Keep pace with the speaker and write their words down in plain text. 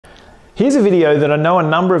Here's a video that I know a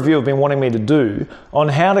number of you have been wanting me to do on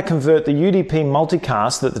how to convert the UDP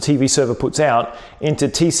multicast that the TV server puts out into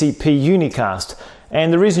TCP unicast.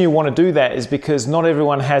 And the reason you want to do that is because not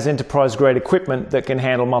everyone has enterprise-grade equipment that can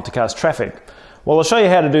handle multicast traffic. Well, I'll show you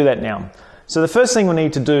how to do that now. So the first thing we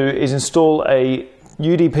need to do is install a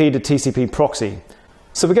UDP to TCP proxy.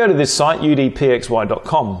 So we go to this site,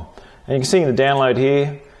 udpxy.com, and you can see in the download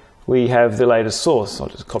here, we have the latest source. I'll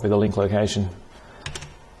just copy the link location.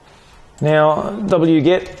 Now,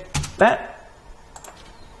 wget that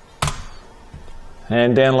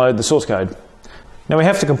and download the source code. Now we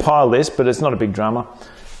have to compile this, but it's not a big drama.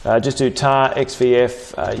 Just do tar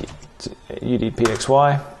xvf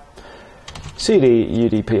udpxy, cd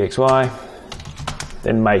udpxy,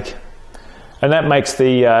 then make. And that makes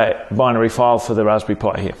the binary file for the Raspberry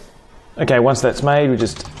Pi here. Okay, once that's made, we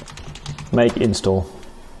just make install.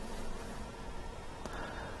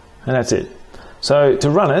 And that's it. So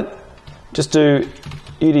to run it, just do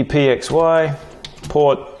udpxy,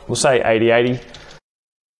 port, we'll say 8080.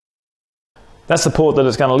 That's the port that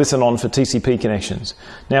it's going to listen on for TCP connections.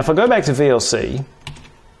 Now if I go back to VLC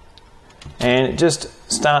and just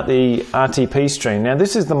start the RTP stream. Now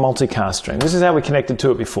this is the multicast stream. This is how we connected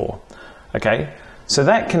to it before. Okay, so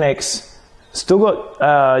that connects, still got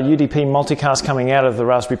UDP multicast coming out of the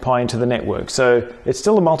Raspberry Pi into the network. So it's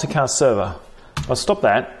still a multicast server. I'll stop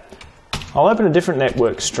that. I'll open a different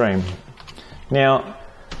network stream. Now,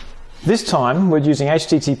 this time we're using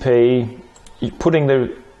HTTP, putting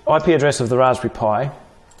the IP address of the Raspberry Pi,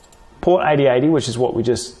 port 8080, which is what we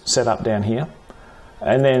just set up down here,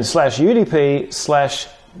 and then /UDP/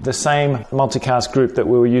 the same multicast group that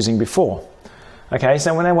we were using before. Okay,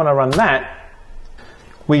 so when I want to run that,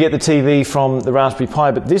 we get the TV from the Raspberry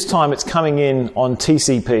Pi, but this time it's coming in on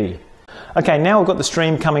TCP. Okay, now we've got the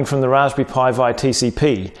stream coming from the Raspberry Pi via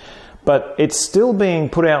TCP. But it's still being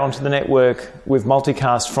put out onto the network with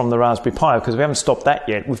multicast from the Raspberry Pi because we haven't stopped that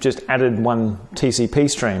yet. We've just added one TCP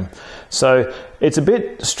stream. So it's a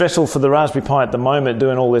bit stressful for the Raspberry Pi at the moment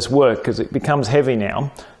doing all this work because it becomes heavy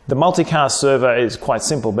now. The multicast server is quite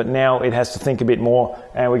simple, but now it has to think a bit more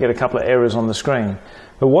and we get a couple of errors on the screen.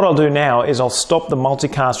 But what I'll do now is I'll stop the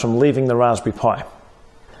multicast from leaving the Raspberry Pi.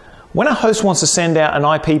 When a host wants to send out an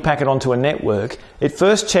IP packet onto a network, it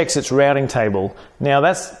first checks its routing table. Now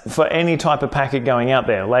that's for any type of packet going out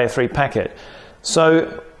there, layer 3 packet.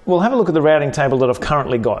 So we'll have a look at the routing table that I've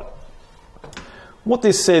currently got. What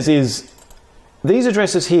this says is these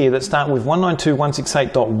addresses here that start with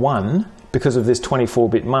 192.168.1 because of this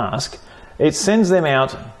 24-bit mask, it sends them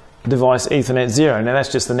out device Ethernet 0. Now that's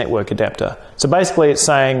just the network adapter. So basically it's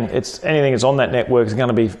saying anything that's on that network is going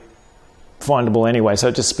to be findable anyway, so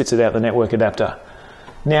it just spits it out the network adapter.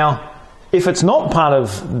 Now, if it's not part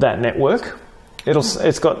of that network,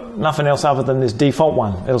 it's got nothing else other than this default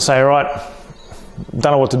one. It'll say, all right,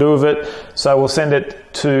 don't know what to do with it, so we'll send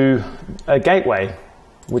it to a gateway,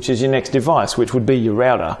 which is your next device, which would be your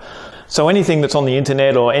router. So anything that's on the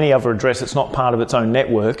internet or any other address that's not part of its own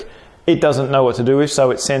network, it doesn't know what to do with, so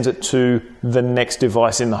it sends it to the next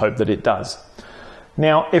device in the hope that it does.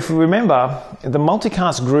 Now, if we remember, the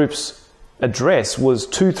multicast group's address was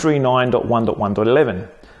 239.1.1.11.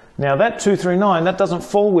 Now that 239, that doesn't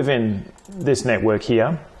fall within this network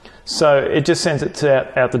here, so it just sends it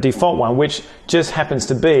out the default one, which just happens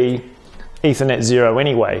to be Ethernet 0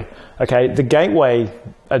 anyway. Okay, the gateway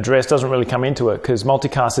address doesn't really come into it because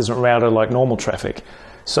multicast isn't routed like normal traffic.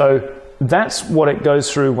 So that's what it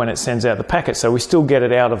goes through when it sends out the packet, so we still get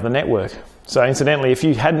it out of the network. So incidentally, if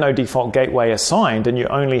you had no default gateway assigned and you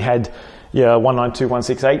only had your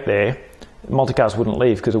 192.168 there, multicast wouldn't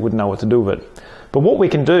leave because it wouldn't know what to do with it. But what we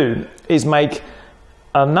can do is make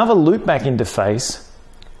another loopback interface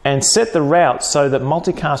and set the route so that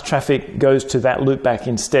multicast traffic goes to that loopback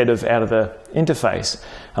instead of out of the interface.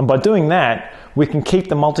 And by doing that, we can keep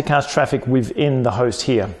the multicast traffic within the host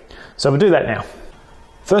here. So we'll do that now.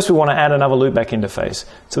 First, we want to add another loopback interface.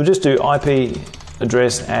 So we'll just do IP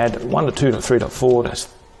address add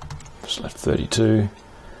 192.3.4/32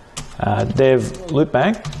 dev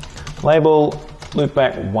loopback. Label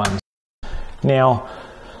loopback 1. Now,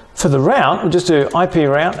 for the route, we'll just do IP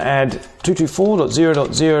route add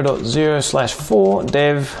 224.0.0.0/4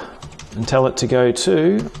 dev and tell it to go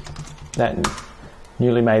to that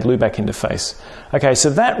newly made loopback interface. Okay, so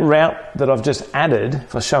that route that I've just added,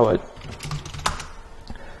 if I show it,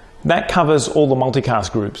 that covers all the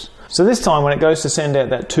multicast groups. So this time when it goes to send out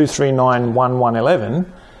that 239.1.1.11,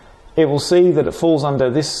 it will see that it falls under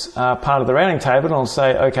this part of the routing table and it'll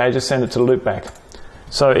say, okay, just send it to the loopback.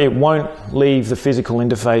 So it won't leave the physical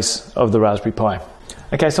interface of the Raspberry Pi.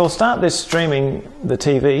 Okay, so I'll start this streaming the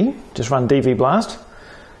TV, just run dvblast,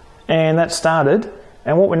 and that started,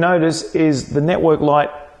 and what we notice is the network light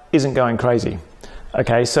isn't going crazy.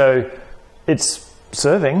 Okay, so it's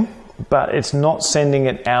serving, but it's not sending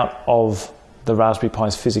it out of the Raspberry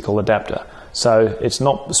Pi's physical adapter. So it's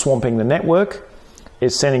not swamping the network,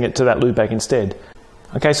 it's sending it to that loopback instead.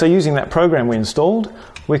 Okay, so using that program we installed,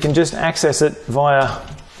 we can just access it via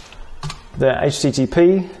the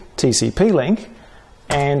HTTP TCP link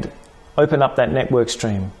and open up that network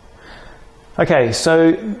stream. Okay,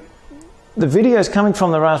 so the video is coming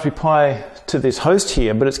from the Raspberry Pi to this host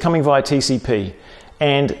here, but it's coming via TCP,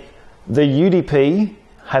 and the UDP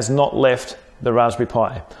has not left the Raspberry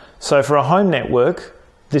Pi. So for a home network,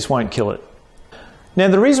 this won't kill it. Now,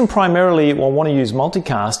 the reason primarily we'll want to use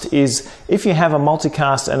multicast is if you have a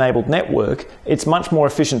multicast enabled network, it's much more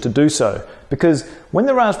efficient to do so, because when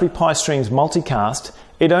the Raspberry Pi streams multicast,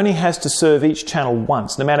 it only has to serve each channel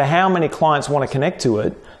once. No matter how many clients want to connect to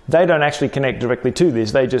it, they don't actually connect directly to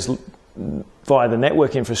this. They just, via the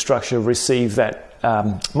network infrastructure, receive that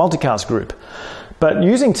multicast group. But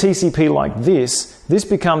using TCP like this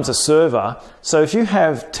becomes a server. So if you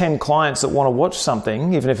have 10 clients that want to watch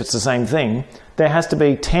something, even if it's the same thing, there has to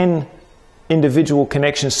be 10 individual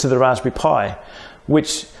connections to the Raspberry Pi,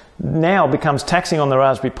 which now becomes taxing on the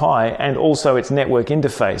Raspberry Pi and also its network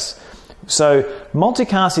interface. So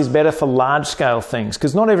multicast is better for large-scale things,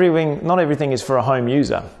 because not everything is for a home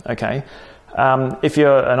user. Okay, if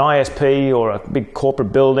you're an ISP or a big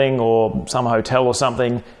corporate building or some hotel or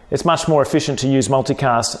something, it's much more efficient to use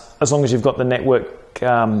multicast as long as you've got the network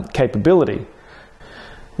capability.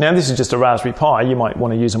 Now, this is just a Raspberry Pi. You might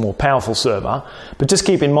want to use a more powerful server, but just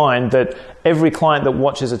keep in mind that every client that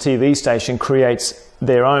watches a TV station creates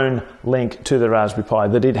their own link to the Raspberry Pi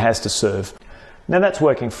that it has to serve. Now, that's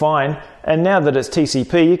working fine, and now that it's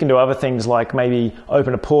TCP, you can do other things like maybe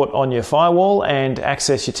open a port on your firewall and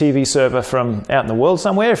access your TV server from out in the world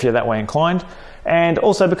somewhere if you're that way inclined. And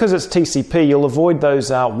also, because it's TCP, you'll avoid those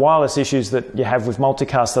wireless issues that you have with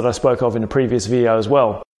multicast that I spoke of in a previous video as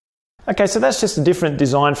well. Okay, so that's just a different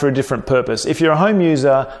design for a different purpose. If you're a home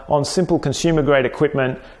user on simple consumer-grade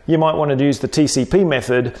equipment, you might want to use the TCP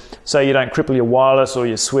method so you don't cripple your wireless or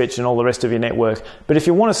your switch and all the rest of your network. But if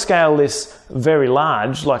you want to scale this very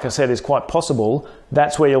large, like I said, is quite possible,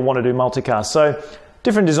 that's where you'll want to do multicast. So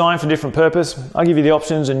different design for different purpose. I'll give you the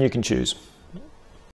options and you can choose.